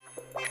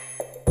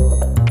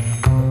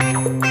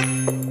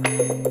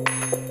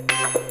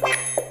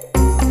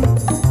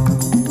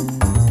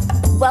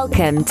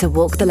Welcome to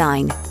Walk the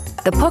Line,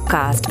 the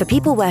podcast for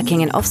people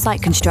working in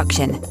off-site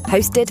construction,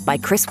 hosted by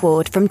Chris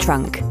Ward from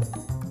Trunk.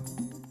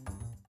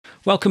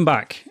 Welcome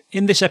back.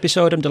 In this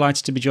episode, I'm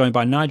delighted to be joined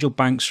by Nigel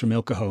Banks from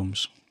Ilke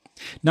Homes.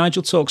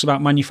 Nigel talks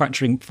about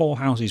manufacturing 4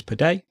 houses per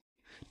day,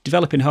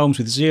 developing homes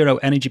with zero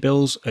energy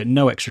bills at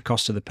no extra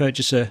cost to the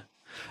purchaser,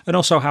 and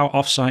also how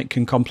off-site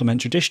can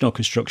complement traditional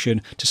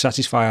construction to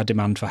satisfy our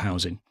demand for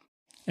housing.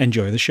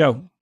 Enjoy the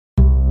show.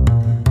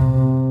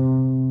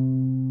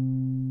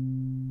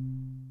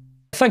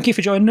 Thank you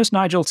for joining us,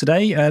 Nigel,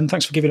 today, and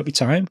thanks for giving up your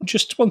time.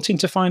 Just wanting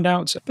to find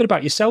out a bit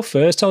about yourself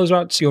first. Tell us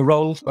about your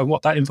role and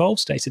what that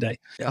involves day to day.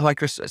 Yeah, hi,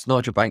 Chris. It's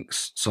Nigel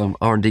Banks. So I'm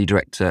R&D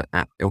Director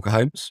at Ilke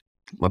Homes.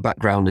 My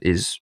background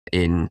is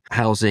in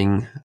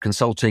housing,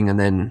 consulting, and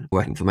then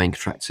working for main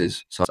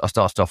contractors. So I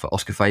started off at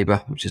Oscar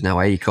Faber, which is now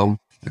AECOM,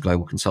 a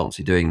global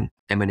consultancy doing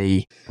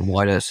M&E and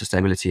wider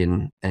sustainability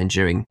and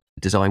engineering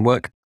design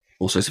work,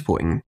 also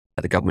supporting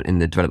the government in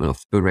the development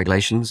of building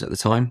regulations at the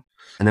time.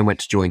 And then went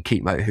to join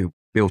Keepmoat, who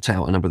built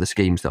out a number of the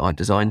schemes that I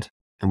designed,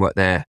 and worked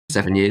there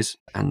 7 years.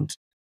 And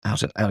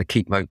out of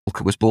Keepmoat,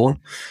 Ilke was born.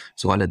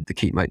 So I led the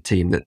Keepmoat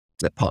team that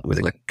partnered with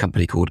a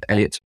company called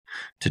Elliott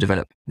to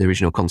develop the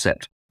original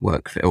concept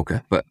work for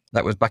Ilke. But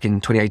that was back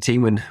in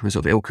 2018 when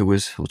sort of Ilke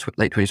was, or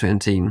late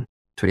 2018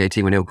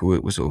 when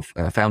Ilke was sort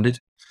of founded,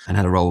 and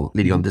had a role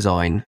leading on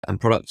design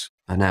and product,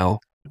 and now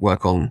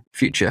work on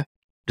future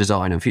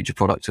design and future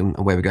product and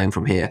where we're going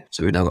from here.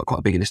 So we've now got quite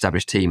a big and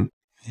established team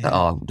that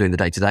are doing the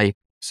day-to-day.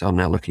 So I'm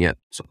now looking at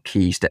sort of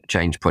key step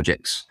change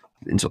projects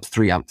in sort of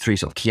three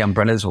sort of key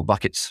umbrellas or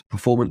buckets: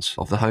 performance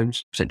of the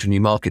homes, potential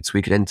new markets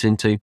we could enter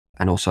into,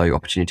 and also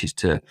opportunities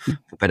for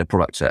better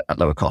products at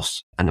lower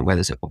costs, and where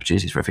there's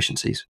opportunities for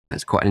efficiencies.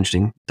 It's quite an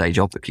interesting day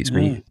job that keeps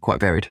me quite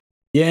varied.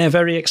 Yeah,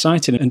 very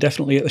exciting, and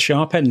definitely at the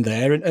sharp end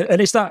there.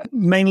 And is that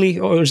mainly,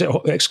 or is it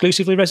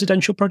exclusively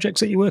residential projects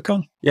that you work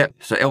on? Yeah,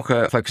 so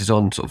Ilke focuses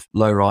on sort of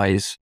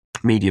low-rise,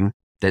 medium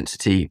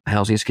density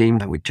housing scheme.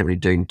 We're generally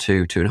doing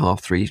 2.5,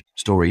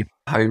 3-story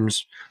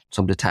homes,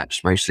 some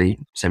detached, mostly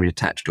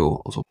semi-detached,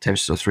 or sort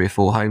of 3 or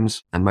 4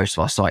 homes. And most of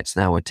our sites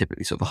now are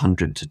typically sort of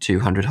 100 to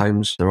 200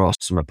 homes. There are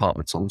some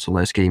apartments on some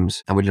of those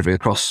schemes, and we're delivering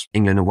across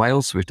England and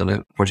Wales. So we've done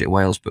a project in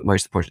Wales, but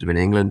most of the projects have been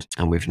in England.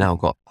 And we've now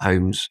got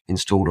homes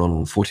installed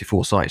on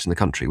 44 sites in the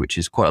country, which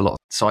is quite a lot of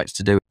sites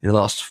to do in the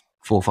last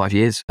 4 or 5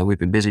 years. And we've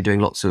been busy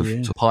doing lots of,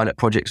 sort of pilot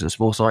projects and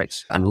small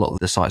sites, and a lot of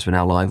the sites we're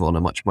now live on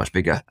are much, much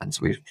bigger. And so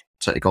we've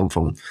certainly gone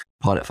from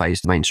pilot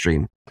phase to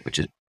mainstream, which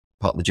is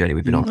part of the journey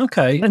we've been on.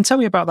 Okay. And tell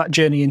me about that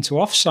journey into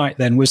offsite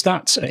then. Was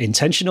that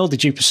intentional?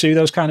 Did you pursue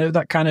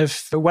that kind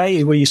of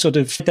way? Were you sort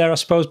of there, I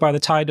suppose, by the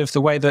tide of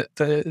the way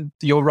that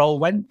your role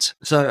went?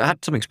 So I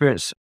had some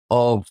experience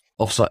of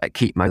offsite at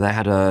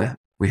Keepmoat.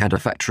 We had a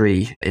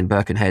factory in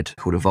Birkenhead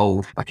called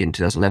Evolve back in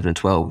 2011 and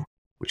 12,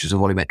 which is a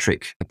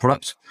volumetric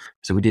product.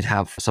 So we did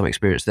have some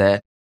experience there.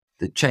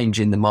 The change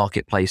in the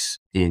marketplace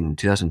in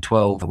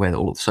 2012, where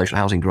all of the social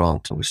housing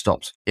grant was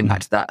stopped,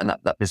 impacted that, and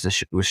that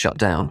business was shut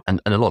down. And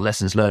a lot of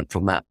lessons learned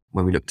from that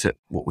when we looked at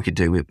what we could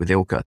do with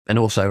Ilke. And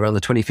also around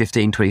the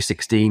 2015,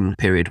 2016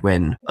 period,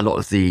 when a lot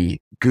of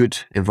the good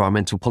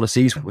environmental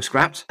policies were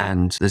scrapped,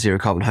 and the zero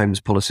carbon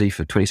homes policy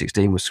for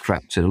 2016 was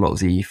scrapped, and a lot of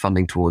the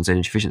funding towards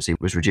energy efficiency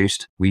was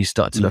reduced. We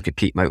started to look at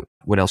Keepmoat.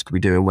 What else could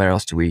we do, and where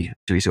else do we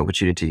see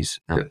opportunities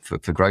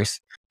for growth?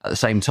 At the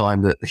same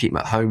time that the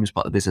Keepmoat Homes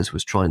part of the business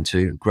was trying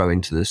to grow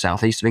into the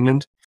southeast of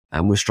England,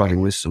 and we're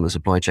struggling with some of the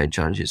supply chain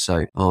challenges.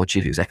 So our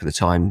chief exec at the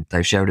time,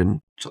 Dave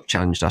Sheridan, sort of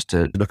challenged us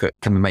to look at,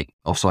 can we make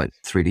offsite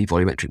 3D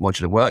volumetric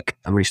modular work,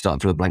 and really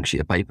start from a blank sheet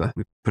of paper.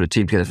 We put a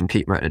team together from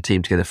Keepmoat and a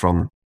team together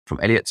from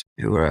Elliott,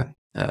 who were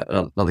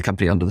another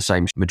company under the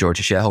same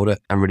majority shareholder,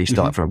 and really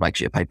start from a blank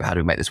sheet of paper. How do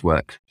we make this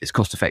work? It's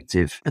cost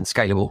effective and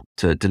scalable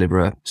to deliver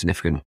a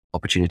significant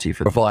opportunity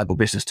for a viable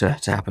business to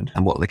happen,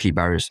 and what are the key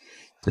barriers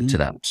to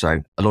that.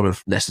 So a lot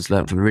of lessons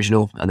learned from the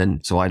original, and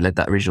then so I led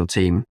that original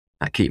team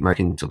at Keepmoat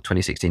in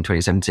 2016,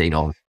 2017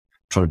 on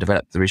trying to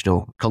develop the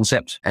original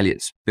concept.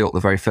 Elliott's built the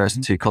very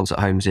first 2 concert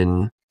homes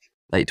in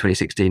late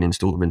 2016,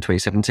 installed them in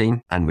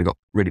 2017, and we got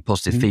really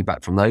positive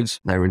feedback from those.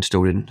 They were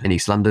installed in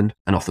East London,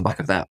 and off the back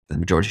of that, the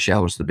majority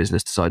shareholders of the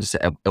business decided to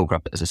set Ilke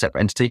up as a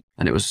separate entity,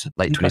 and it was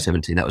late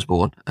 2017 that was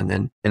born. And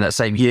then in that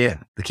same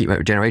year, the Keepmoat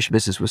Regeneration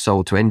business was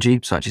sold to ENGIE.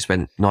 So I actually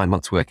spent 9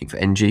 months working for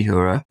ENGIE, who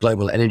are a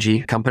global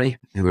energy company,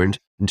 who were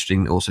interested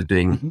in also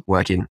doing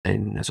work in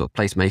sort of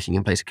placemaking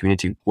and place of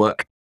community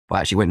work. But I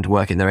actually went to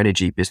work in their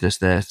energy business,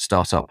 their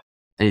startup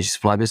energy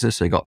supply business.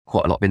 So I got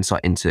quite a lot of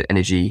insight into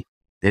the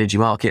energy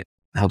market,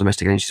 how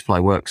domestic energy supply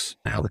works,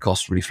 how the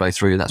costs really flow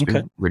through. That's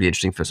been really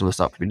interesting for some of the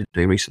stuff we've been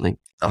doing recently.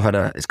 I've had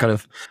it's kind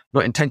of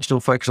not intentional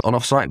focus on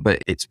offsite,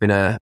 but it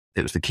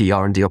was the key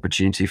R&D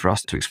opportunity for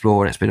us to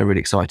explore. And it's been a really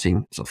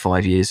exciting sort of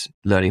 5 years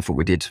learning from what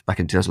we did back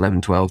in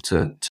 2011, 12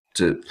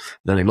 to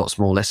learning lots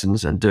more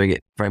lessons and doing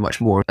it very much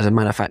more as a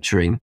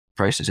manufacturing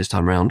process this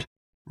time around,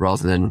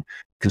 rather than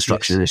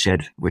construction in a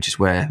shed, which is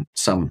where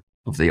some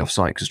of the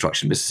offsite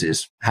construction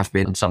businesses have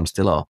been, and some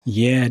still are.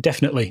 Yeah,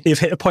 definitely. You've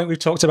hit a point we've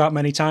talked about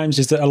many times,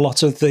 is that a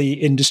lot of the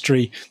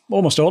industry,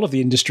 almost all of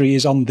the industry,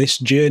 is on this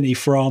journey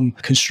from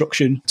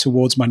construction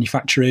towards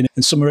manufacturing.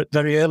 And some are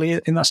very early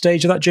in that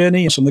stage of that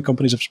journey. And some of the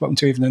companies I've spoken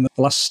to, even in the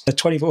last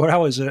 24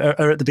 hours,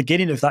 are at the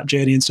beginning of that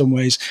journey in some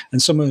ways.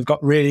 And some have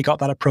really got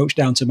that approach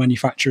down to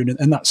manufacturing.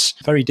 And that's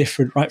very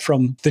different, right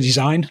from the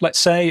design, let's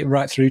say,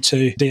 right through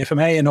to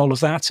DFMA and all of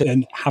that,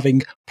 and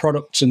having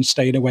products and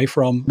staying away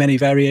from many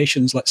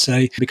variations, let's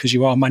say, because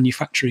you are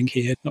manufacturing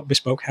here, not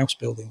bespoke house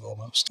building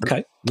almost.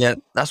 Okay. Yeah,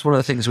 that's one of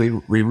the things we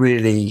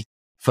really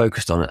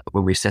focused on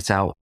when we set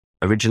out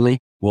originally,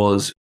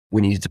 was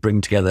we needed to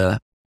bring together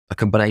a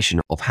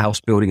combination of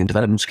house building and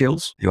development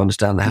skills. You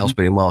understand the house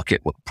building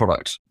market, what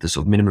product, the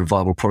sort of minimum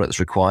viable product that's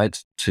required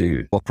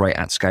to operate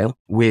at scale,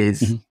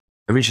 with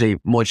originally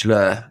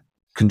modular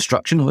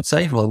construction, I would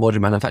say, rather than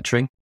modular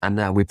manufacturing. And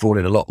now we've brought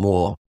in a lot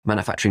more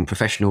manufacturing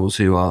professionals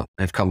who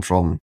have come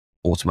from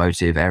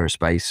automotive,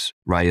 aerospace,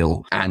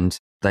 rail, and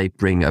they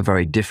bring a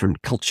very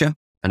different culture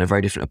and a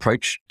very different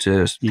approach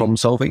to problem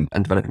solving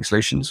and developing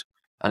solutions.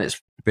 And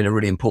it's been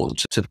really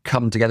important to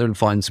come together and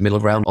find some middle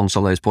ground on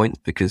some of those points,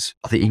 because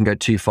I think you can go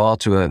too far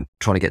to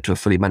trying to get to a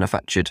fully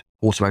manufactured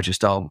automotive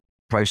style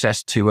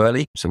process too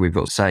early. So we've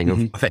got a saying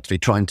of effectively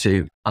trying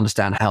to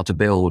understand how to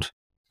build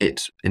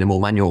it in a more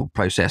manual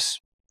process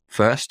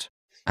first,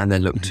 and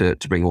then look to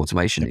bring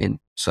automation in.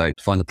 So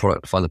find the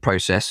product, find the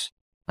process,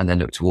 and then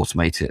look to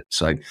automate it.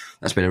 So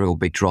that's been a real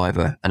big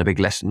driver and a big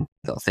lesson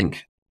that I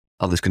think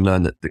others can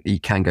learn, that you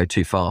can go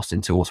too fast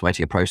into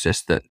automating a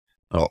process that,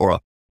 or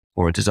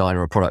a design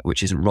or a product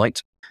which isn't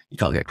right, you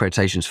can't get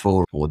accreditations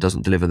for, or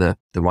doesn't deliver the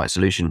right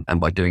solution.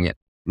 And by doing it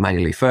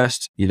manually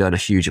first, you learn a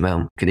huge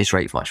amount, can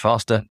iterate much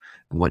faster.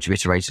 And once you've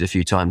iterated a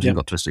few times and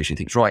got to a solution you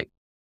think's right,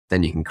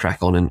 then you can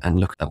crack on and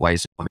look at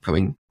ways of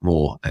becoming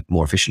more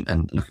efficient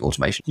and look at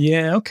automation.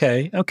 Yeah,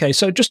 okay.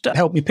 So just to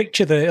help me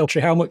picture the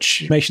ilke, how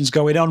much automation's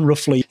going on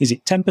roughly? Is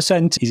it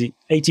 10%? Is it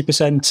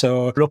 80%,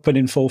 or up and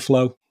in full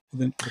flow?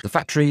 The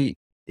factory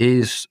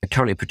is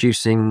currently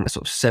producing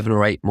sort of 7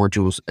 or 8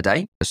 modules a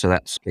day. So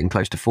that's getting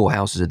close to 4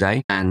 houses a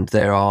day. And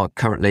there are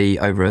currently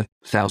over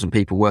 1,000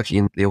 people working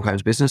in the ilke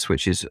Homes business,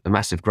 which is a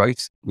massive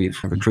growth. We've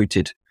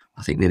recruited,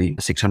 I think, nearly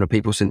 600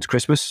 people since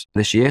Christmas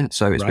this year.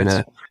 So it's been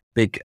a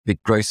big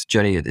growth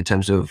journey in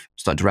terms of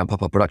starting to ramp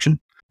up our production.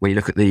 When you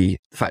look at the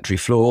factory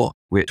floor,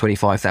 we're at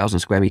 25,000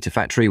 square meter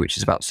factory, which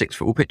is about 6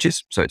 football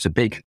pitches. So it's a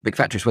big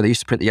factory. It's where they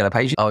used to print the yellow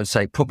pages. I would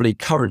say probably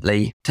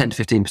currently 10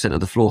 to 15% of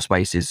the floor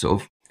space is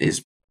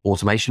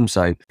automation.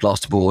 So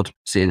plasterboard,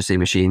 CNC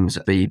machines,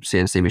 bead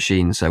CNC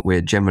machines. So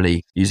we're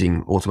generally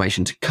using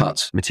automation to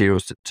cut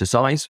materials to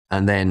size.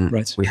 And then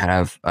we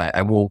have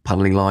a wall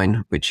paneling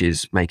line, which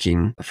is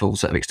making a full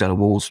set of external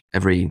walls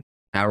every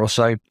hour or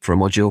so for a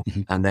module.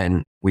 And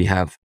then we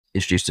have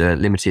introduced a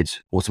limited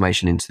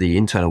automation into the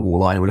internal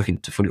wall line, and we're looking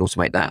to fully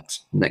automate that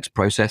next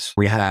process.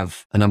 We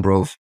have a number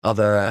of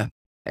other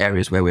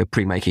areas where we're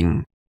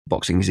pre-making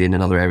boxings in,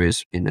 and other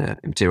areas in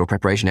material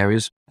preparation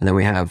areas. And then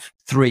we have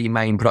 3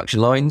 main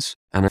production lines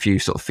and a few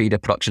sort of feeder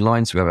production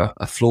lines. We have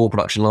a floor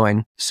production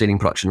line, ceiling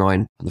production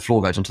line, and the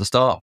floor goes onto the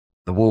start.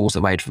 The walls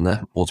are made from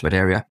the automated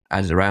area,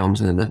 added around,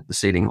 and then the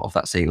ceiling of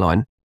that ceiling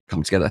line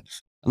come together.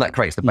 And that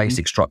creates the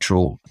basic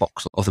structural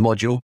box of the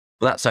module.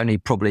 But that's only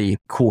probably a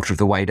quarter of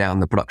the way down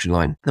the production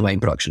line, the main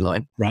production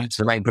line. Right.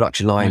 So the main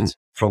production line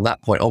from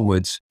that point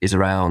onwards is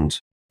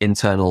around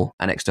internal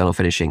and external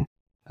finishing.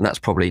 And that's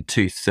probably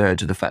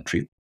 2/3 of the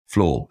factory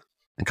floor.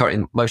 And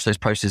currently, most of those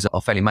processes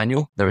are fairly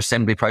manual. They're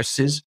assembly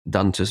processes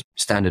done to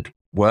standard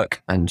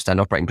work and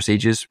standard operating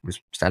procedures with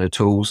standard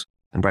tools,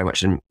 and very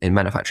much in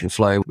manufacturing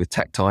flow with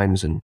takt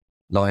times and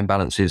line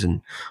balances and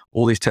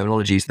all these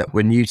terminologies that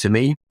were new to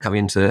me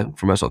coming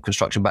from a sort of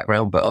construction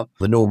background, but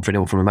the norm for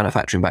anyone from a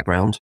manufacturing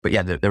background. But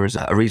yeah, there is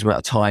a reasonable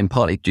amount of time,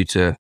 partly due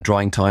to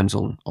drying times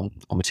on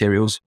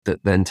materials,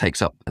 that then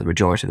takes up the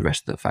majority of the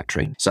rest of the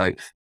factory. So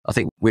I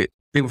think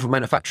people from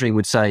manufacturing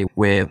would say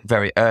we're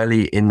very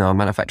early in our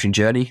manufacturing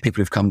journey.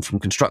 People who've come from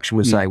construction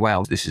would say,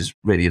 wow, this is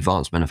really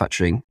advanced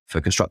manufacturing for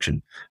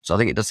construction. So I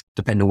think it does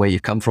depend on where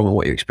you've come from and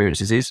what your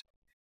experiences is.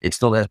 It's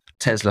not a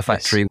Tesla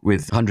factory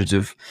with hundreds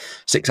of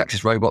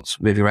 6-axis robots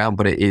moving around,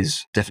 but it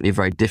is definitely a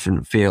very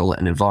different feel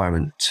and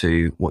environment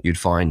to what you'd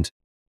find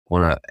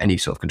on any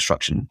sort of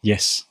construction.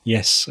 Yes.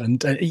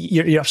 And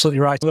you're absolutely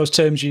right. Those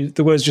terms,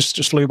 the words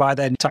just flew by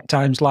then. Takt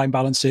times, line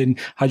balancing,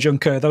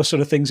 hijunker, those sort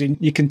of things. And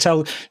you can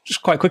tell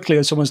just quite quickly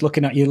when someone's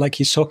looking at you like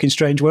he's talking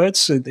strange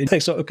words, in a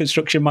sort of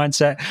construction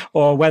mindset,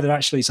 or whether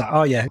actually it's like,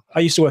 oh yeah, I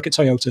used to work at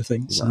Toyota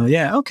things. So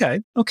yeah,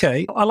 okay.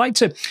 I like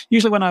to,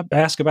 usually when I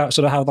ask about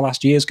sort of how the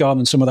last year's gone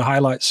and some of the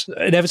highlights,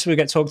 inevitably we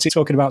get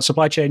talking about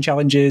supply chain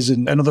challenges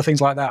and other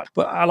things like that.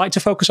 But I like to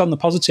focus on the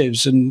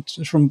positives. And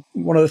from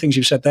one of the things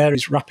you've said there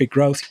is rapid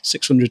growth.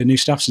 600 new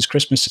staff since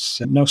Christmas. It's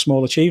no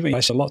small achievement.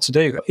 It's a lot to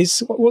do.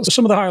 What's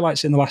some of the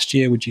highlights in the last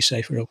year, would you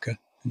say, for ilke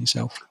and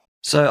yourself?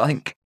 So I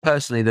think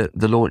personally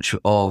the launch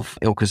of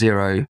ilke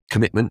Zero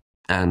commitment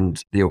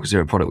and the ilke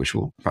Zero product, which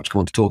we'll perhaps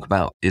come on to talk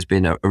about, has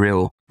been a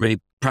really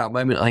proud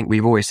moment. I think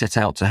we've always set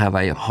out to have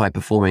a high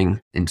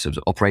performing in terms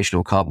of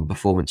operational carbon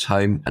performance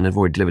home, and have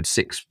already delivered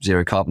 6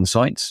 zero carbon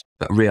sites,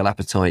 but real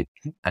appetite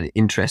and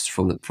interest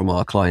from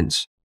our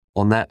clients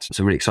on that.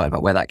 So really excited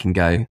about where that can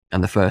go.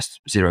 And the first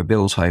zero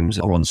bills homes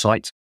are on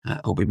site,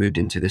 will be moved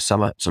into this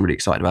summer. So I'm really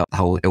excited about the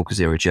whole ilke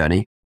Zero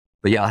journey.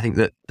 But yeah, I think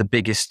that the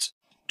biggest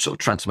sort of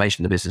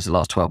transformation in the business in the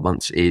last 12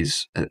 months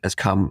has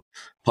come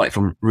partly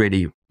from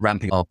really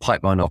ramping our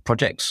pipeline of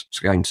projects.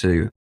 So going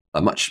to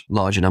a much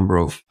larger number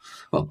of,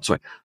 a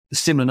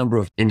similar number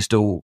of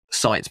install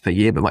sites per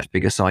year, but much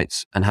bigger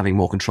sites, and having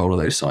more control of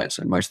those sites.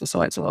 And most of the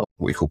sites are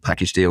what we call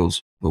package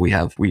deals,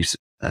 where we've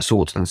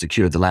sought and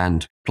secured the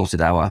land,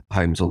 plotted our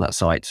homes on that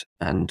site,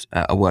 and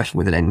are working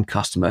with an end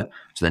customer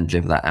to then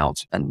deliver that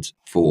out. And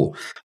for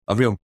a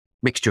real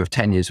mixture of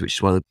tenures, which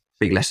is one of the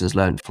big lessons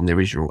learned from the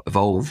original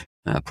Evolve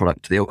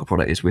product to the ilke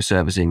product, is we're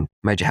servicing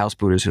major house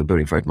builders who are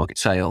building for open market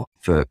sale,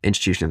 for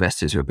institutional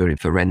investors who are building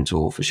for rent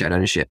or for shared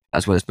ownership,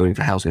 as well as building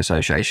for housing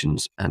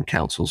associations and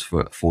councils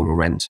for affordable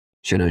rent,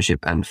 shared ownership,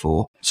 and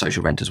for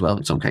social rent as well,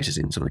 in some cases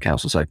in some of the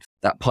councils. So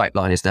that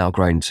pipeline is now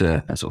grown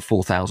to sort of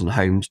 4,000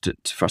 homes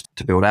for us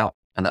to build out.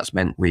 And that's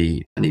meant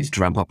we needed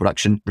to ramp up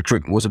production.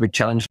 Recruitment was a big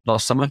challenge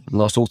last summer and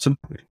last autumn.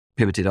 We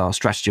pivoted our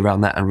strategy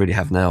around that and really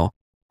have now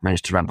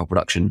managed to ramp up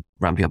production,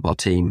 ramping up our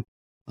team.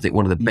 I think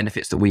one of the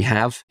benefits that we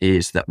have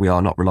is that we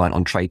are not reliant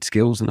on trade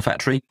skills in the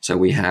factory. So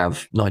we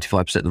have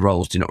 95% of the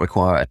roles do not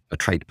require a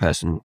trade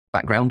person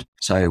background.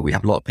 So we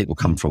have a lot of people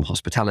come from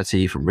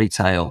hospitality, from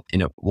retail,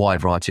 in a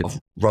wide variety of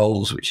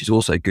roles, which is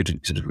also good.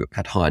 Sort of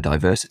had higher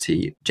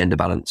diversity, gender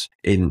balance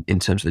in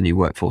terms of the new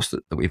workforce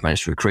that we've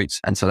managed to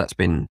recruit. And so that's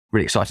been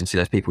really exciting to see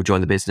those people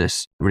join the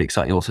business. Really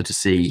exciting also to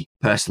see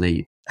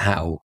personally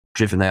how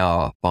driven they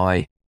are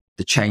by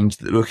the change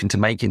that they're looking to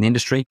make in the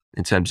industry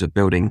in terms of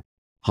building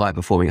higher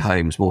performing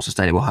homes, more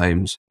sustainable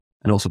homes,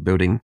 and also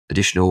building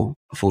additional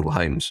affordable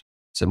homes.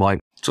 So my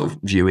sort of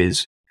view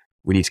is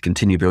we need to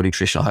continue building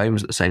traditional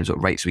homes at the same sort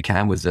of rates we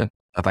can with the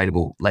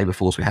available labour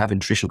force we have in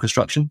traditional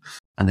construction.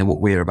 And then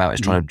what we're about is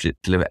trying to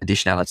deliver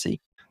additionality.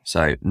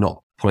 So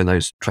not pulling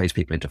those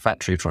tradespeople into a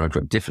factory, trying to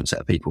recruit a different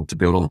set of people to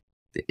build on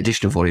the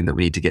additional volume that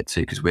we need to get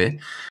to, because we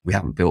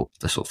haven't built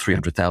the sort of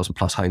 300,000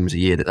 plus homes a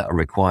year that are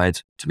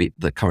required to meet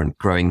the current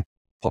growing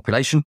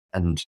population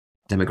and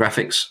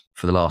demographics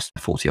for the last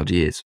 40 odd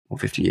years or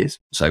 50 years.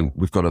 So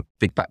we've got a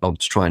big backlog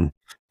to try and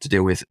to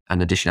deal with,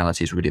 and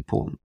additionality is really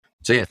important.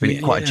 So yeah, it's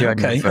been quite a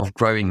journey of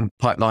growing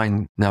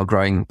pipeline, now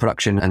growing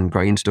production and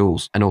growing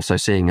installs, and also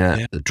seeing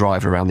the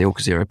drive around the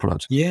ilke Zero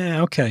product.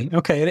 Yeah, okay.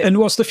 And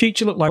what's the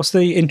future look like? What's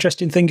the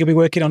interesting thing you'll be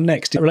working on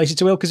next? Related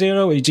to ilke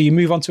Zero, or do you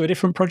move on to a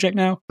different project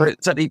now?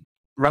 But certainly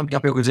ramping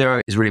up ilke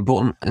Zero is really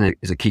important, and it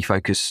is a key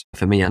focus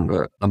for me and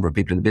a number of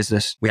people in the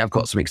business. We have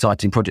got some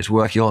exciting projects we're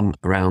working on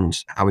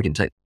around how we can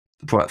take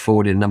the product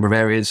forward in a number of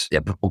areas. Yeah,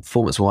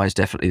 performance-wise,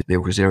 definitely the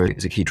ilke Zero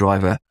is a key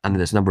driver, and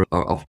there's a number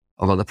of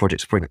other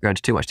projects probably going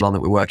into too much time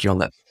that we're working on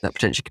that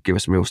potentially could give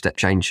us some real step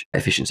change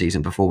efficiencies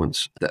and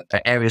performance. That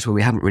are areas where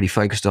we haven't really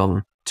focused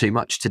on too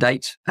much to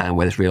date, and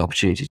where there's real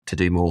opportunity to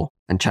do more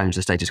and challenge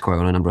the status quo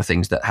on a number of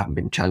things that haven't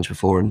been challenged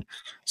before. And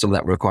some of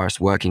that will require us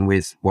working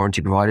with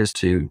warranty providers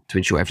to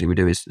ensure everything we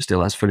do is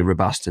still as fully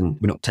robust, and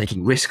we're not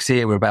taking risks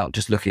here. We're about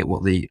just looking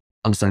at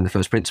understanding the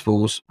first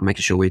principles and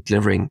making sure we're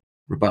delivering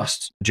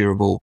robust,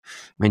 durable,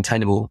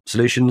 maintainable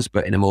solutions,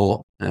 but in a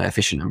more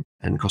efficient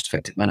and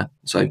cost-effective manner.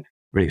 So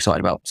really excited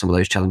about some of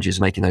those challenges,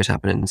 making those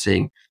happen and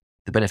seeing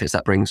the benefits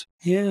that brings.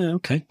 Yeah,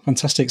 okay.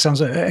 Fantastic. Sounds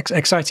like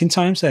exciting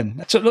times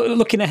then. So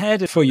looking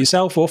ahead for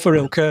yourself or for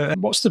ilke,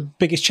 what's the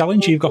biggest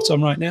challenge you've got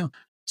on right now?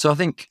 So I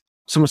think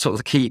some of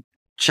the key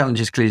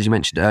challenges, clearly, as you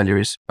mentioned earlier,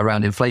 is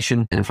around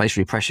inflation and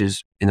inflationary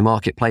pressures in the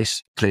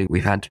marketplace. Clearly,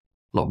 we've had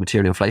a lot of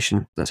material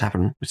inflation that's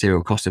happened,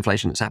 material cost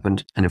inflation that's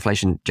happened, and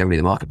inflation generally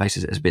in the marketplace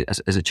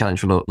is a challenge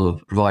for a lot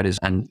of providers.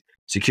 And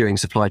securing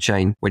supply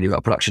chain, when you've got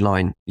a production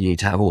line, you need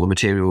to have all the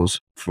materials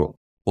for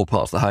all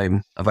parts of the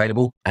home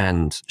available,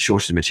 and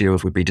shortage of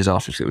materials would be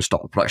disastrous. It would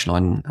stop the production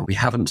line, and we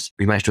haven't.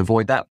 We managed to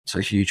avoid that. So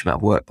a huge amount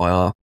of work by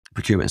our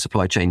procurement and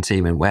supply chain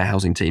team and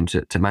warehousing team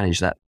to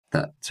manage that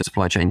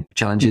supply chain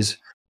challenges.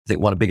 I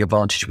think one big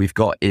advantage we've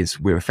got is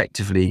we're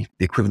effectively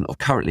the equivalent of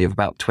currently of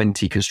about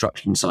 20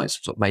 construction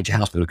sites, sort of major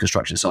house builder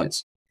construction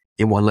sites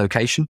in one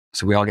location.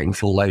 So we are getting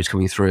full loads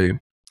coming through.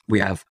 We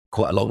have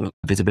quite a long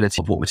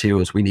visibility of what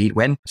materials we need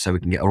when, so we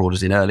can get our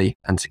orders in early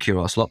and secure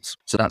our slots.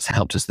 So that's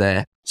helped us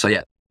there. So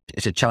yeah,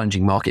 it's a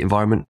challenging market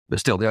environment,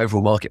 but still the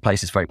overall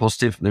marketplace is very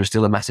positive. There is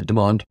still a massive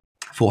demand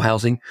for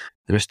housing.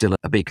 There is still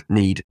a big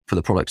need for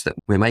the products that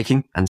we're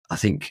making. And I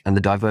think, and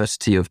the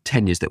diversity of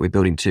tenures that we're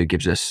building to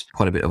gives us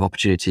quite a bit of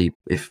opportunity.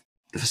 If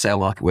the for sale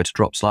market were to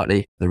drop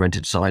slightly, the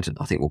rented side,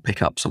 I think will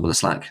pick up some of the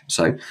slack.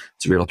 So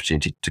it's a real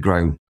opportunity to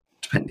grow,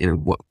 to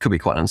what could be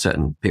quite an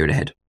uncertain period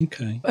ahead.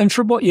 Okay. And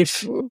from what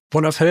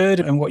I've heard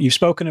and what you've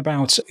spoken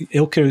about,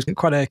 Ilke is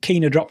quite a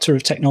keen adopter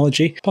of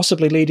technology,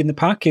 possibly leading the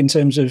pack in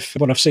terms of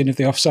what I've seen of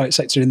the offsite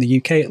sector in the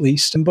UK at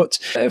least. But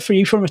for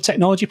you, from a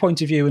technology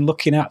point of view and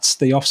looking at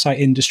the offsite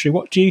industry,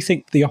 what do you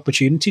think the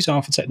opportunities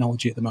are for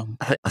technology at the moment?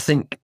 I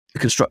think the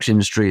construction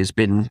industry has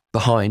been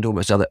behind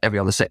almost every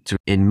other sector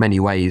in many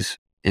ways,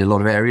 in a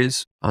lot of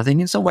areas. I think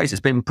in some ways it's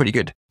been pretty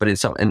good, but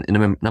in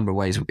a number of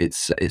ways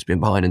it's been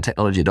behind, and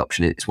technology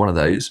adoption is one of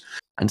those.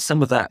 And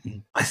some of that,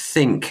 I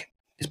think,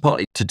 is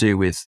partly to do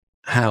with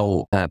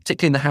how,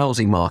 particularly in the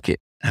housing market,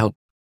 how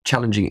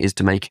challenging it is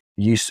to make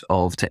use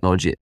of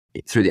technology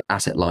through the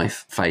asset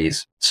life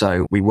phase.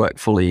 So we work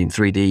fully in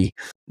 3D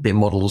BIM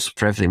models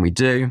for everything we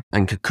do,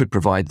 and could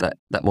provide that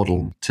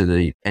model to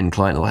the end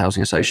client or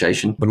housing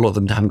association, but a lot of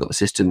them haven't got the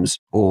systems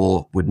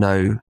or would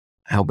know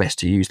how best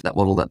to use that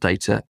model, that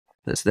data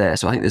that's there.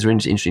 So I think there's an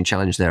interesting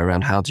challenge there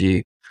around how do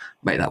you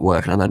make that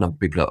work. And I know a number of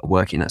people are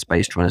working in that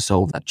space trying to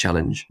solve that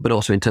challenge, but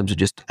also in terms of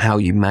just how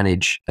you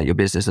manage your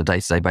business on a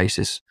day-to-day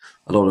basis.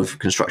 A lot of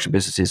construction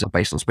businesses are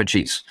based on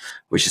spreadsheets,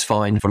 which is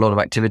fine for a lot of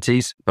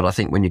activities. But I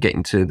think when you're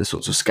getting to the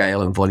sorts of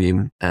scale and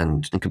volume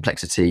and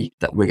complexity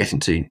that we're getting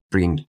to,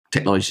 bringing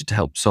technology to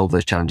help solve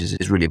those challenges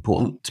is really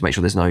important to make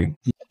sure there's no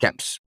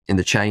gaps in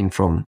the chain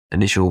from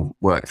initial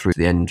work through to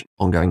the end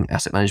ongoing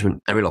asset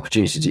management. A real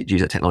opportunity to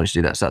use that technology to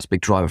do that. So that's a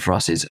big driver for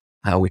us, is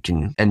how we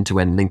can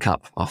end-to-end link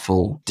up our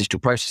full digital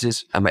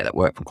processes and make that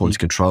work from quality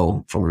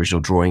control, from original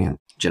drawing and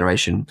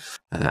generation,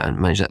 and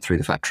manage that through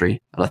the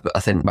factory. And I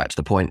think back to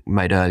the point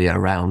made earlier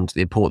around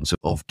the importance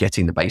of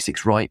getting the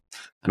basics right.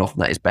 And often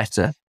that is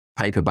better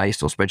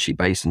paper-based or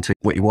spreadsheet-based into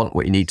what you want,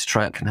 what you need to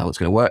track and how it's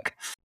going to work,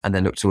 and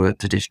then look to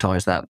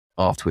digitize that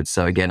afterwards.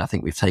 So again, I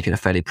think we've taken a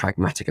fairly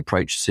pragmatic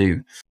approach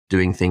to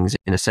doing things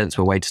in a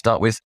sensible way to start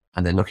with,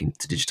 and then looking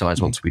to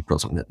digitize once we've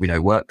got something that we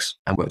know works,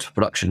 and works for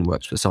production,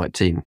 works for the site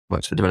team,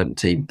 works for the development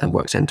team, and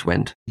works end to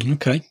end.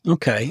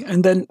 Okay.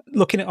 And then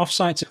looking at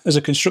offsite as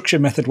a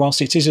construction method,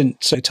 whilst it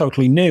isn't so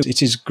totally new,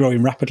 it is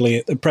growing rapidly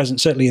at the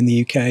present, certainly in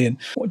the UK. And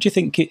what do you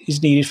think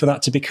is needed for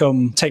that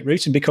to take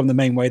root and become the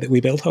main way that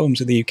we build homes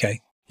in the UK?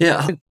 Yeah,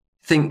 I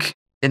think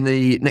in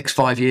the next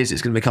 5 years,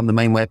 it's going to become the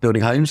main way of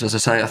building homes. As I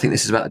say, I think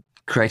this is about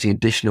creating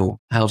additional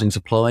housing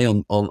supply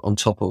on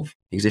top of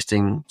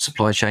existing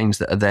supply chains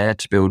that are there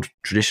to build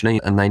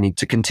traditionally, and they need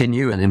to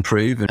continue and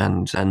improve,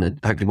 and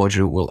hopefully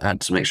modular will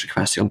add some extra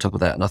capacity on top of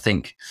that. And I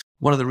think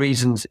one of the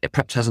reasons it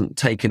perhaps hasn't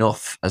taken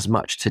off as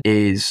much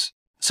is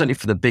certainly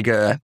for the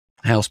bigger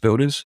house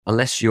builders,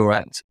 unless you're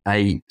at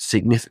a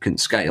significant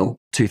scale,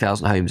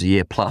 2,000 homes a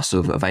year plus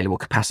of available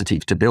capacity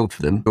to build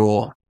for them,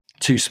 you're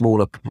too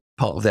small a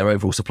part of their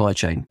overall supply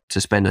chain to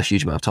spend a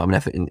huge amount of time and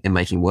effort in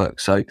making work.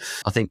 So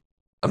I think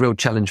a real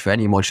challenge for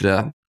any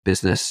modular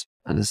business,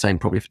 and the same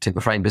probably for timber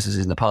frame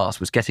businesses in the past,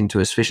 was getting to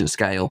a sufficient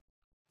scale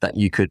that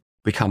you could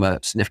become a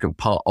significant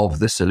part of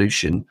the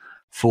solution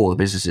for the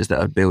businesses that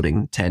are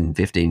building 10,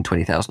 15,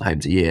 20,000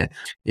 homes a year.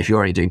 If you're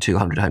only doing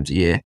 200 homes a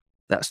year,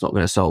 that's not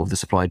going to solve the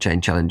supply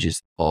chain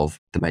challenges of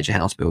the major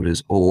house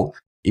builders, or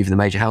even the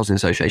major housing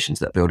associations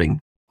that are building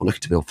or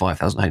looking to build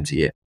 5,000 homes a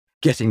year.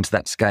 Getting to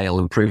that scale,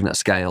 improving that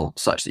scale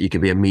such that you can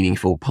be a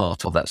meaningful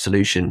part of that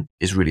solution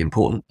is really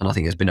important. And I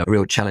think it's been a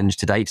real challenge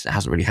to date. It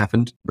hasn't really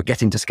happened. But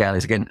getting to scale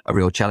is, again, a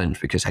real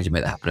challenge, because how do you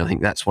make that happen? I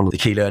think that's one of the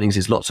key learnings,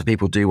 is lots of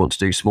people do want to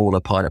do smaller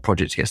pilot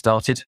projects to get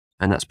started.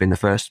 And that's been the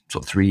first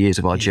sort of 3 years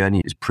of our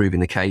journey, is proving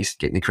the case,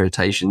 getting the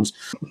accreditations,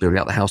 building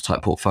out the house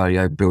type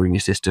portfolio, building your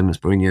systems,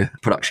 building your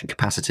production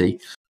capacity.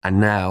 And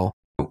now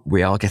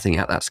we are getting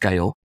at that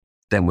scale.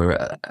 Then we're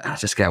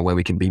at a scale where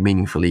we can be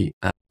meaningfully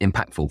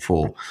impactful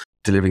for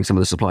delivering some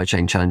of the supply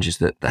chain challenges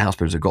that the house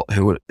builders have got,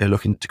 who are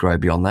looking to grow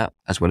beyond that,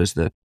 as well as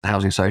the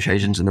housing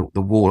associations and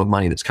the wall of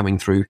money that's coming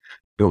through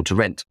build to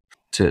rent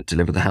to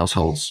deliver the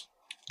households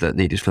that are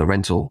needed for the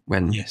rental,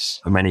 when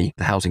for many,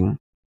 the housing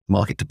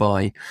market to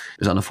buy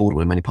is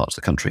unaffordable in many parts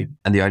of the country.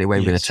 And the only way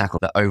we're going to tackle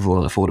that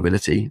overall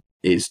affordability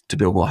is to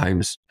build more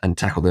homes and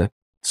tackle the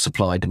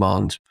supply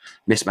demand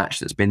mismatch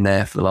that's been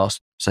there for the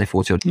last, say,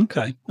 40 odd.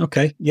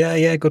 Okay.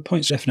 Yeah, good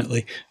points,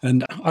 definitely.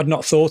 And I'd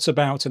not thought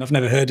about, and I've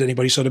never heard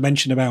anybody sort of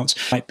mention about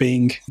like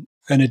being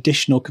an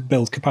additional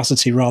build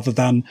capacity rather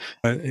than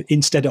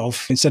instead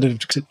of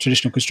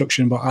traditional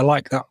construction. But I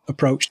like that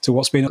approach to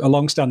what's been a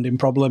long-standing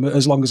problem.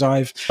 As long as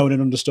I've known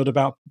and understood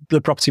about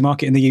the property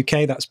market in the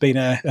UK, that's been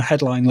a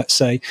headline, let's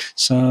say.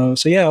 So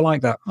yeah, I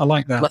like that. Well,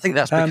 I think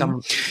that's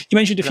become... You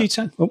mentioned a few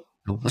times... Oh.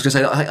 I was going to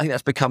say, I think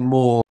that's become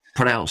more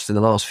pronounced in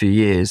the last few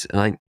years.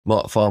 And I think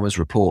Mark Farmer's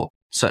report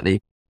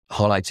certainly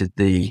highlighted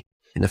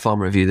in the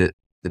Farmer Review that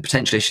the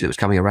potential issue that was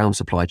coming around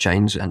supply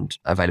chains and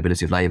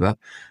availability of labour,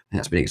 and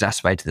that's been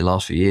exacerbated in the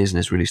last few years and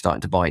is really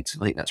starting to bite.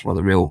 I think that's one of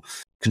the real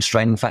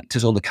constraining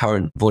factors on the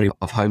current volume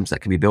of homes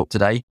that can be built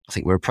today. I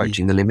think we're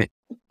approaching the limit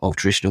of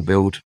traditional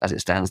build as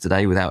it stands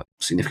today without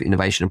significant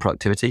innovation and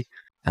productivity.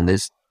 And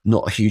there's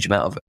not a huge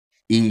amount of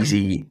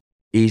easily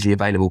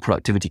available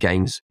productivity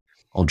gains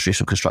on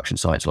traditional construction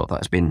sites. A lot of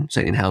that has been,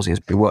 certainly in housing, has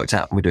been worked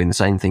out, and we're doing the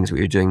same things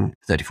we were doing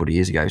 30, 40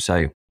 years ago.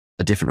 So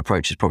a different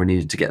approach is probably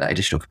needed to get that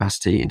additional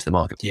capacity into the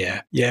market.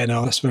 Yeah,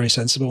 no, that's very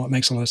sensible. It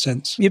makes a lot of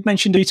sense. You've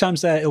mentioned a few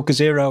times there Ilke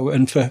Zero,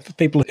 and for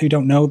people who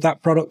don't know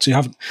that product, who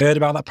haven't heard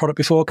about that product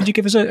before, could you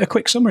give us a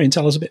quick summary and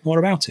tell us a bit more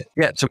about it?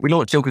 Yeah, so we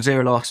launched Ilke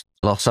Zero last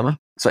summer.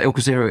 So Ilke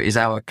Zero is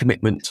our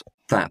commitment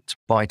that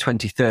by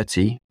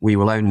 2030, we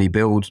will only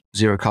build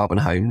zero carbon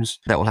homes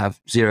that will have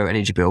zero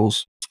energy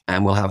bills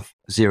and will have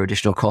zero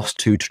additional cost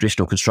to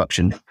traditional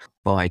construction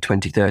by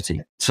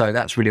 2030. So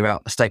that's really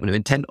about a statement of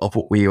intent of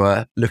what we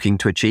were looking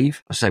to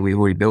achieve. I say we've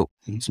already built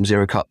some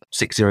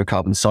 6 zero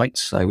carbon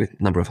sites, so with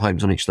a number of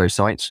homes on each of those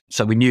sites.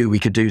 So we knew we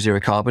could do zero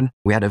carbon.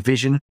 We had a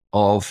vision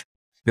of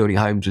building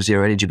homes with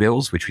zero energy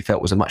bills, which we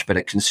felt was a much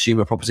better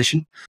consumer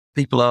proposition.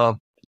 People are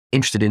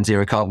interested in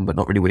zero carbon, but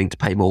not really willing to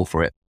pay more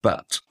for it.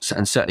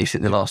 And certainly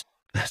in the last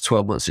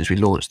 12 months since we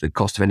launched, the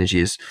cost of energy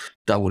has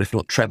doubled, if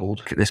not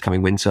trebled, this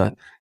coming winter.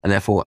 And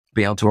therefore,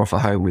 being able to offer a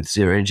home with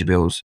zero energy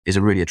bills is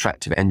a really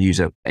attractive end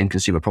user and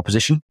consumer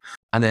proposition.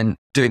 And then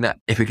doing that,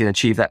 if we can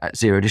achieve that at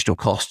zero additional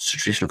costs to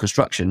traditional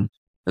construction,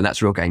 then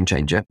that's a real game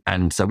changer.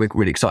 And so we're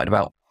really excited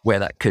about where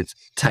that could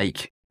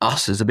take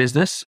us as a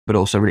business, but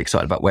also really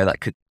excited about where that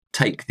could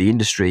take the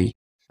industry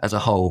as a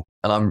whole.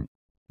 And I'm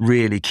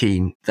really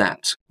keen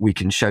that we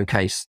can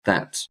showcase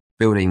that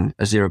building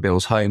a zero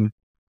bills home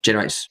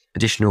generates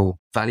additional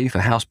value for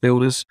house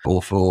builders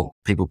or for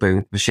people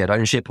building with shared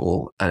ownership,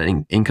 or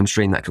an income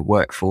stream that could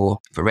work for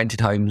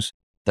rented homes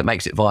that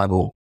makes it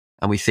viable.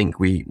 And we think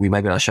we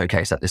may be able to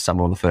showcase that this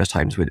summer on the first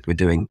homes we're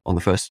doing on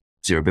the first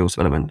zero bills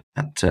development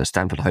at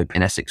Stanford Hope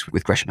in Essex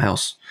with Gresham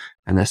House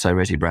and their So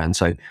Resi brand.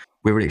 So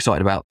we're really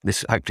excited about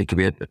this. Hopefully could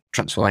be a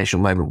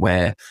transformational moment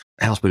where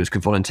house builders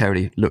can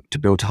voluntarily look to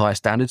build to higher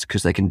standards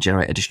because they can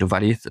generate additional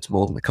value that's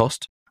more than the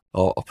cost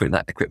of putting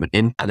that equipment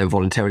in, and then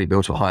voluntarily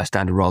build to a higher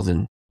standard rather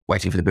than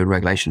waiting for the building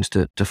regulations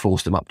to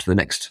force them up to the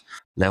next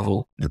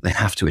level that they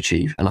have to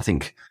achieve. And I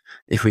think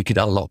if we could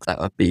unlock that,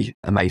 would be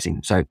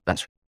amazing. So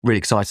that's really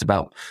excited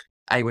about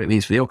what it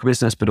means for the Ilke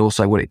business, but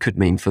also what it could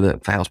mean for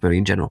house building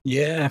in general.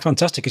 Yeah,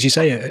 fantastic. As you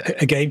say,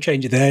 a game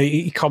changer there.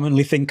 You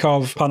commonly think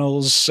of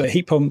panels,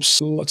 heat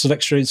pumps, lots of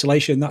extra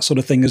insulation, that sort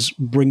of thing as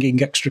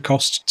bringing extra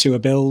cost to a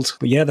build.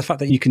 But yeah, the fact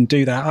that you can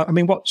do that, I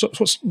mean,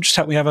 just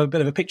help me have a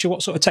bit of a picture,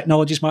 what sort of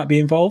technologies might be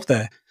involved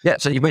there? Yeah,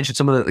 so you mentioned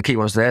some of the key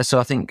ones there. So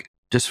I think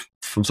just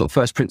from sort of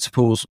first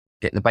principles,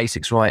 getting the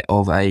basics right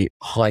of a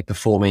high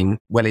performing,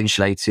 well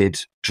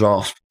insulated,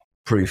 draft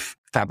proof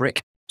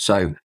fabric.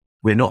 So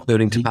we're not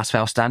building to passive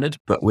house standard,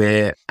 but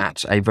we're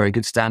at a very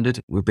good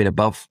standard. We've been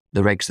above the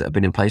regs that have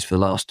been in place for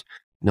the last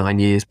 9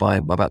 years by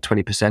about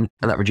 20%, and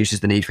that reduces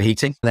the need for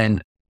heating.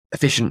 Then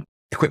efficient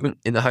equipment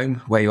in the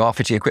home where you are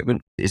fitting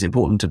equipment is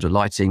important in terms of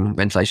lighting,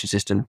 ventilation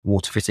system,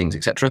 water fittings,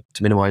 etc.,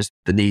 to minimize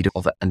the need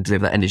of that and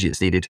deliver that energy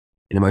that's needed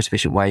in the most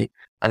efficient way.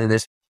 And then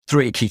there's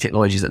 3 key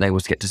technologies that enable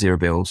us to get to zero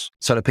bills.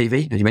 Solar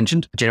PV, as you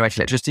mentioned, generating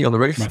electricity on the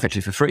roof,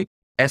 effectively for free.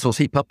 Air source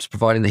heat pumps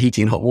providing the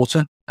heating and hot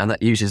water, and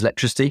that uses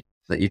electricity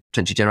that you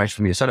potentially generate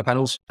from your solar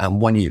panels.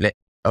 And 1 unit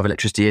of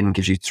electricity in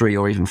gives you 3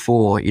 or even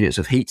 4 units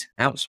of heat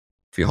out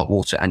for your hot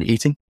water and your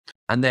heating.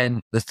 And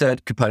then the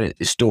third component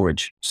is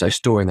storage. So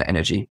storing that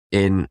energy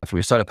from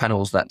your solar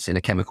panels, that's in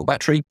a chemical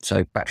battery.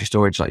 So battery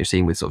storage, like you're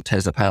seeing with sort of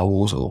Tesla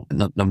Powerwalls or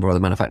a number of other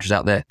manufacturers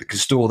out there, that can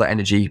store that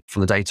energy from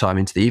the daytime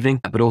into the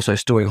evening, but also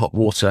storing hot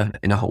water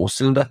in a hot water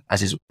cylinder,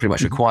 as is pretty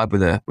much required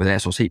with an air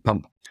source heat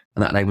pump.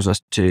 And that enables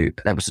us to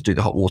do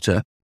the hot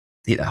water,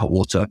 heat that hot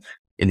water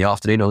in the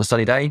afternoon on a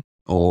sunny day,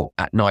 or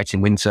at night in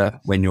winter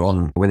when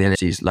the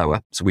energy is lower.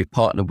 So we've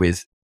partnered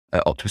with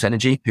Octopus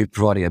Energy, who are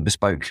providing a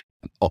bespoke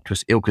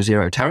Octopus Ilke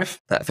Zero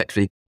tariff that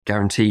effectively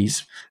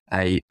guarantees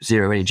a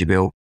zero energy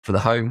bill for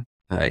the home.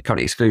 It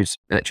currently excludes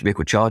electric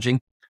vehicle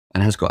charging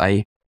and has got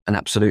an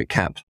absolute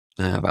cap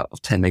about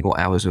 10 megawatt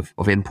hours of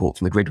import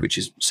from the grid, which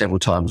is several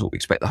times what we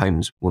expect the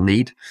homes will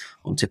need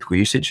on typical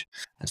usage.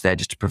 It's there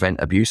just to prevent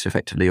abuse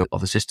effectively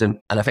of the system.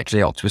 And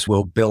effectively Octopus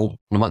will bill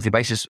on a monthly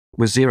basis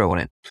with zero on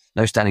it.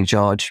 No standing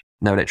charge,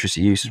 no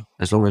electricity use.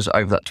 As long as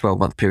over that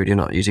 12-month period you're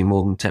not using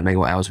more than 10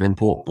 megawatt hours of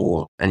import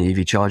or any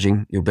EV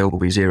charging, your bill will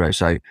be zero.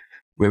 So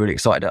we're really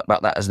excited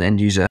about that as an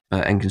end user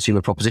and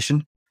consumer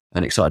proposition,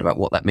 and excited about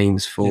what that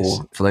means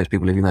for those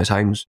people living in those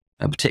homes,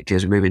 and particularly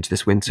as we move into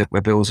this winter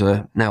where bills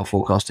are now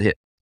forecast to hit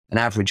an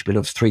average bill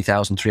of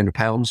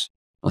 £3,300.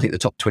 I think the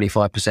top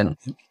 25%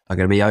 are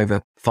going to be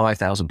over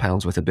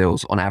 £5,000 worth of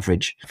bills on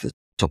average for the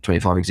top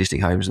 25 existing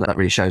homes. And that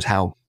really shows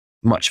how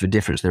much of a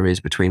difference there is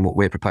between what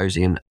we're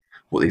proposing and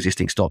what the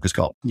existing stock has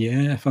got.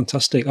 Yeah,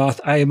 fantastic.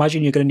 I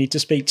imagine you're going to need to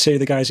speak to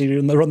the guys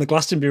who run the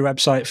Glastonbury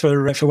website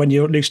for when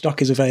your new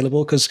stock is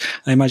available, because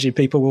I imagine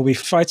people will be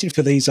fighting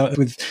for these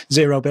with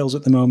zero bills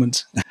at the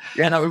moment.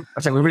 Yeah, no,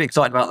 I think we're really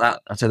excited about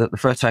that. I say that the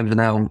first homes are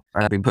now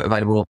being put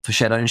available for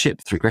shared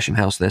ownership through Gresham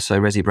House, their So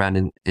Resi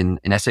brand in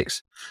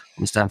Essex,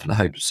 on the Stanford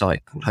Hope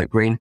site called Hope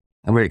Green.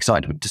 I'm really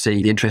excited to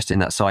see the interest in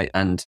that site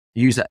and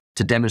use that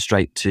to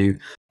demonstrate to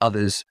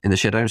others in the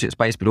shared ownership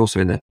space, but also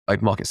in the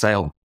open market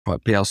sale,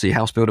 PLC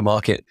house builder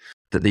market,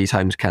 that these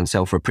homes can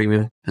sell for a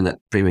premium, and that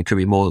premium could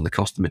be more than the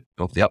cost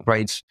of the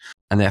upgrades.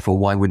 And therefore,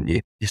 why wouldn't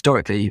you?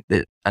 Historically,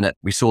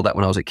 we saw that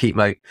when I was at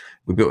Keepmoat,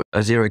 we built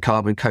a zero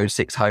carbon code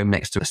 6 home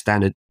next to a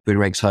standard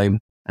building regs home,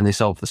 and they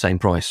sold for the same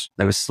price.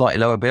 They were slightly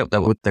lower bill.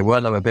 They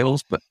were lower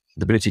bills, but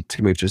the ability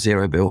to move to a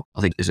zero bill,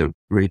 I think, is a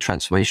really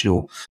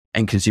transformational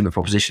end consumer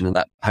proposition, and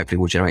that hopefully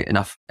will generate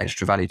enough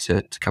extra value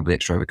to cover the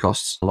extra over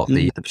costs, a lot of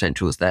the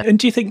potential that's there. And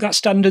do you think that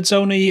standard's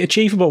only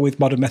achievable with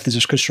modern methods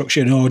of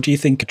construction, or do you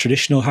think a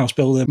traditional house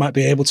builder might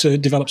be able to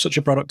develop such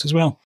a product as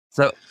well?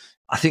 So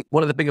I think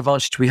one of the big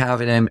advantages we have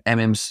in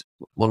MM's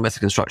modern method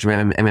of construction,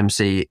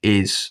 MMC,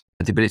 is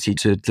the ability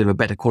to deliver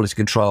better quality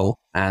control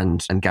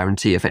and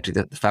guarantee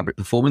effectively the fabric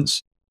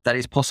performance. That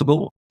is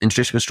possible in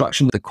traditional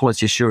construction. The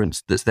quality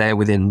assurance that's there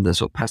within the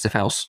sort of passive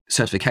house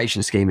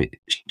certification scheme, it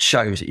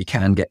shows that you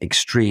can get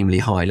extremely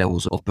high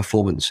levels of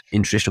performance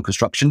in traditional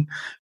construction,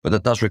 but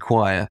that does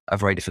require a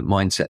very different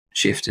mindset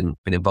shift, and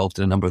been involved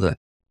in a number of the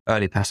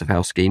early passive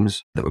house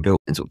schemes that were built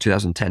in sort of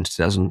 2010 to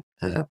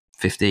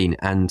 2015,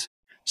 and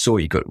saw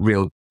you got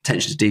real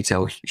attention to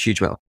detail, huge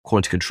amount of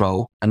quality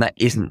control, and that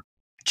isn't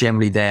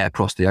generally there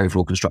across the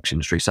overall construction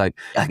industry. So I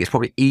think it's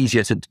probably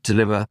easier to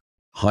deliver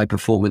high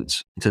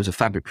performance in terms of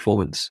fabric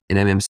performance in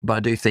MMs, but I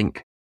do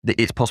think that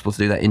it's possible to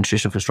do that in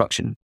traditional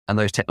construction, and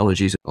those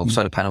technologies of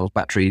solar panels,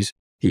 batteries,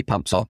 heat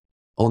pumps are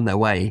on their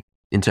way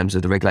in terms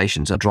of the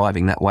regulations are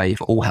driving that way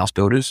for all house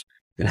builders.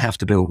 You're going to have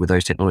to build with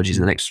those technologies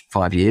in the next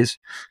 5 years,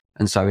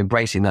 and so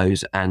embracing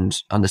those and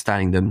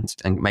understanding them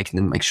and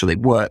make sure they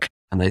work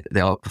and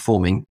they are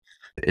performing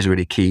is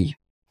really key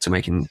to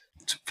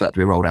for that to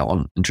be rolled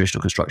out in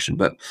traditional construction.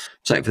 But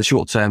so for the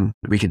short term,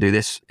 we can do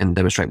this and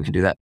demonstrate we can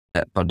do that.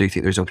 But I do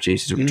think there's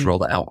opportunities to roll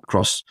that out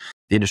across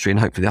the industry, and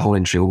hopefully the whole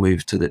industry will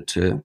move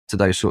to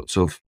those sorts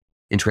of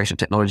integration of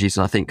technologies.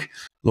 And I think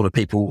a lot of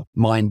people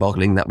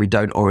mind-boggling that we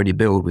don't already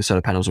build with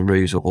solar panels and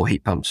roofs or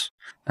heat pumps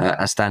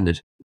as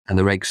standard, and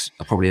the regs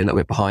are probably a little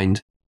bit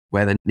behind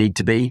where they need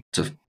to be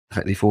to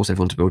effectively force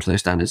everyone to build to those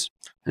standards.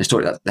 And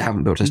historically, they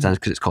haven't built to those standards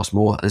because it's cost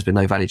more. There's been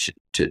no value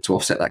to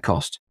offset that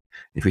cost.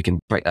 If we can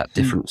break that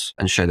difference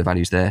and show the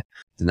values there,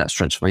 then that's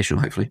transformational,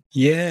 hopefully.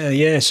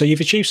 Yeah. So you've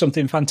achieved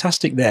something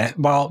fantastic there.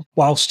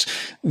 Whilst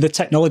the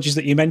technologies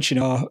that you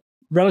mentioned are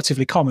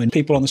relatively common,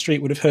 people on the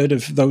street would have heard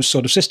of those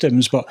sort of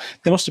systems, but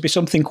there must be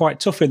something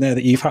quite tough in there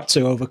that you've had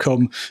to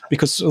overcome,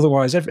 because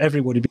otherwise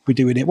everyone would be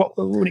doing it.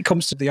 When it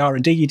comes to the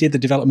R&D, you did the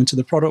development of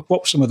the product.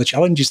 What were some of the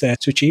challenges there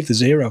to achieve the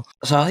zero?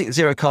 So I think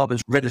zero carbon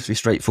is relatively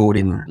straightforward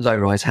in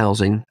low-rise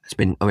housing.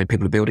 People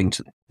are built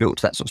to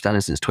that sort of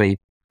standard since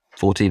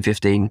 2014,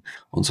 15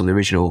 on some of the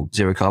original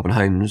zero carbon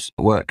homes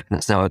work. And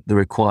that's now the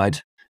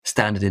required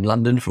standard in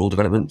London for all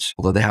developments,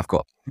 although they have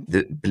got the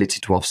ability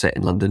to offset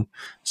in London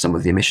some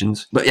of the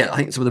emissions. But yeah, I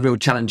think some of the real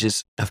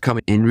challenges have come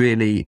in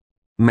really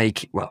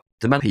the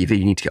amount of PV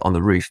you need to get on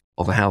the roof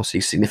of a house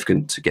is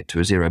significant to get to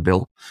a zero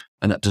bill.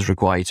 And that does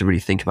require you to really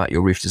think about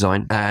your roof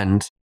design.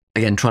 And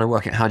again, trying to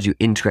work out how do you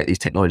integrate these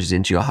technologies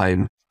into your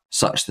home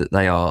such that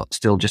they are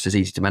still just as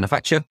easy to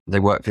manufacture. They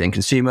work for the end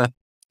consumer.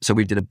 So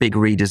we did a big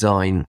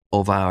redesign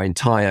of our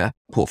entire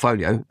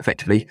portfolio,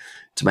 effectively,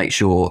 to make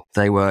sure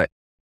they were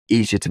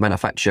easier to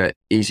manufacture,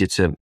 easier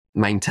to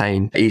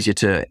maintain, easier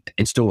to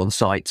install on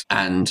site,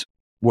 and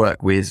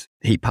work with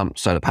heat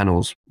pumps, solar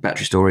panels,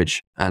 battery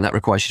storage. And that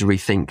requires you to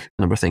rethink a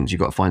number of things. You've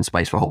got to find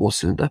space for a hot water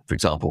cylinder, for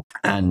example.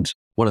 And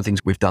one of the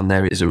things we've done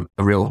there is a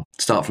real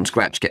start from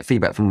scratch, get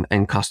feedback from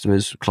end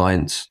customers,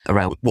 clients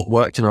around what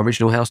worked in our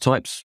original house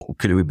types, what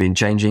could have been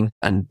changing,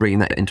 and bringing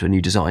that into a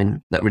new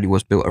design that really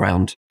was built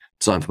around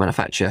design for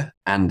manufacture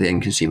and the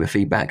end consumer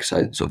feedback.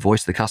 So sort of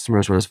voice the customer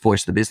as well as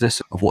voice the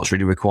business of what's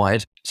really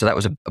required. So that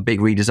was a big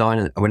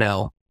redesign,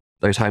 and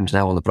those homes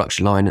now on the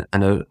production line,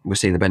 and we're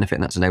seeing the benefit,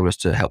 and that's enabled us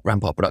to help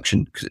ramp up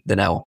production because they're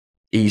now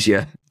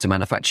easier to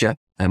manufacture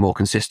and more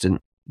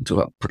consistent.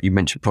 You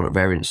mentioned product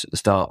variants at the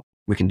start.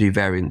 We can do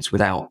variants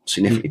without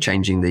significantly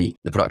changing the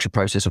production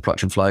process or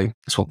production flow,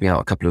 swapping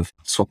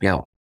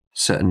out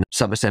certain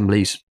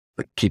sub-assemblies,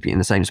 but keeping it in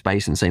the same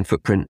space and the same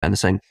footprint and the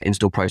same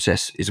install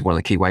process is one of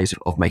the key ways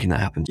of making that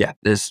happen. Yeah,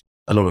 there's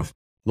a lot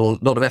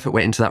of effort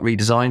went into that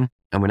redesign,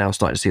 and we're now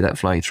starting to see that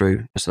flowing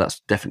through. So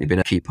that's definitely been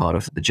a key part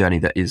of the journey.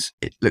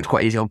 It looked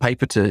quite easy on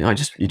paper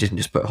you didn't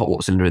just put a hot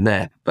water cylinder in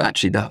there, but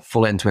actually the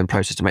full end-to-end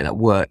process to make that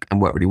work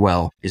and work really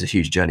well is a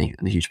huge journey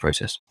and a huge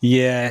process.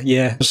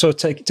 Yeah. So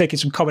taking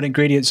some common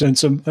ingredients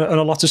and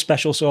a lot of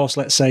special sauce,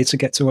 let's say, to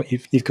get to what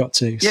you've got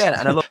to. Yeah,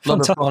 and a lot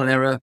of trial and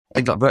error.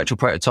 Things like virtual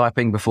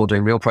prototyping before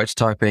doing real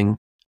prototyping,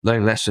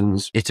 learning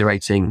lessons,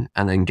 iterating,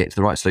 and then get to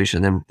the right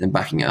solution, and then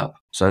backing it up.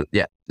 So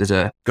yeah,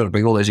 got to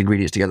bring all those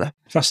ingredients together.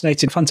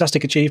 Fascinating,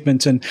 fantastic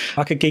achievement. And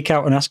I could geek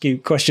out and ask you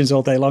questions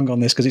all day long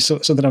on this because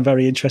it's something I'm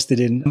very interested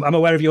in. I'm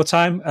aware of your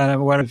time, and I'm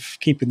aware of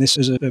keeping this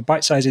as a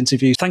bite-sized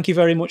interview. Thank you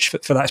very much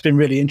for that. It's been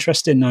really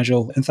interesting,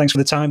 Nigel. And thanks for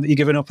the time that you've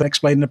given up and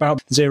explaining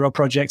about the Zero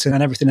Project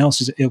and everything else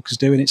that ilke's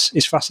doing.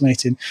 It's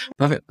fascinating.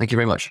 Perfect. Thank you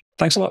very much.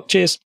 Thanks a lot.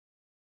 Cheers.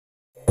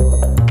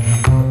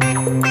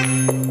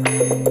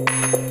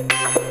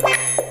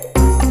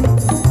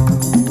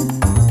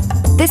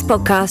 This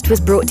podcast was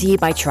brought to you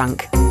by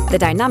Trunk, the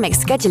dynamic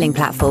scheduling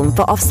platform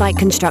for off-site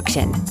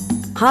construction.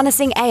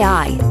 Harnessing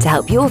AI to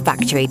help your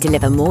factory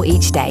deliver more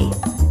each day.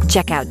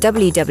 Check out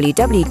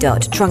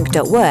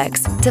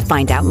www.trunk.works to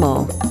find out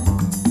more.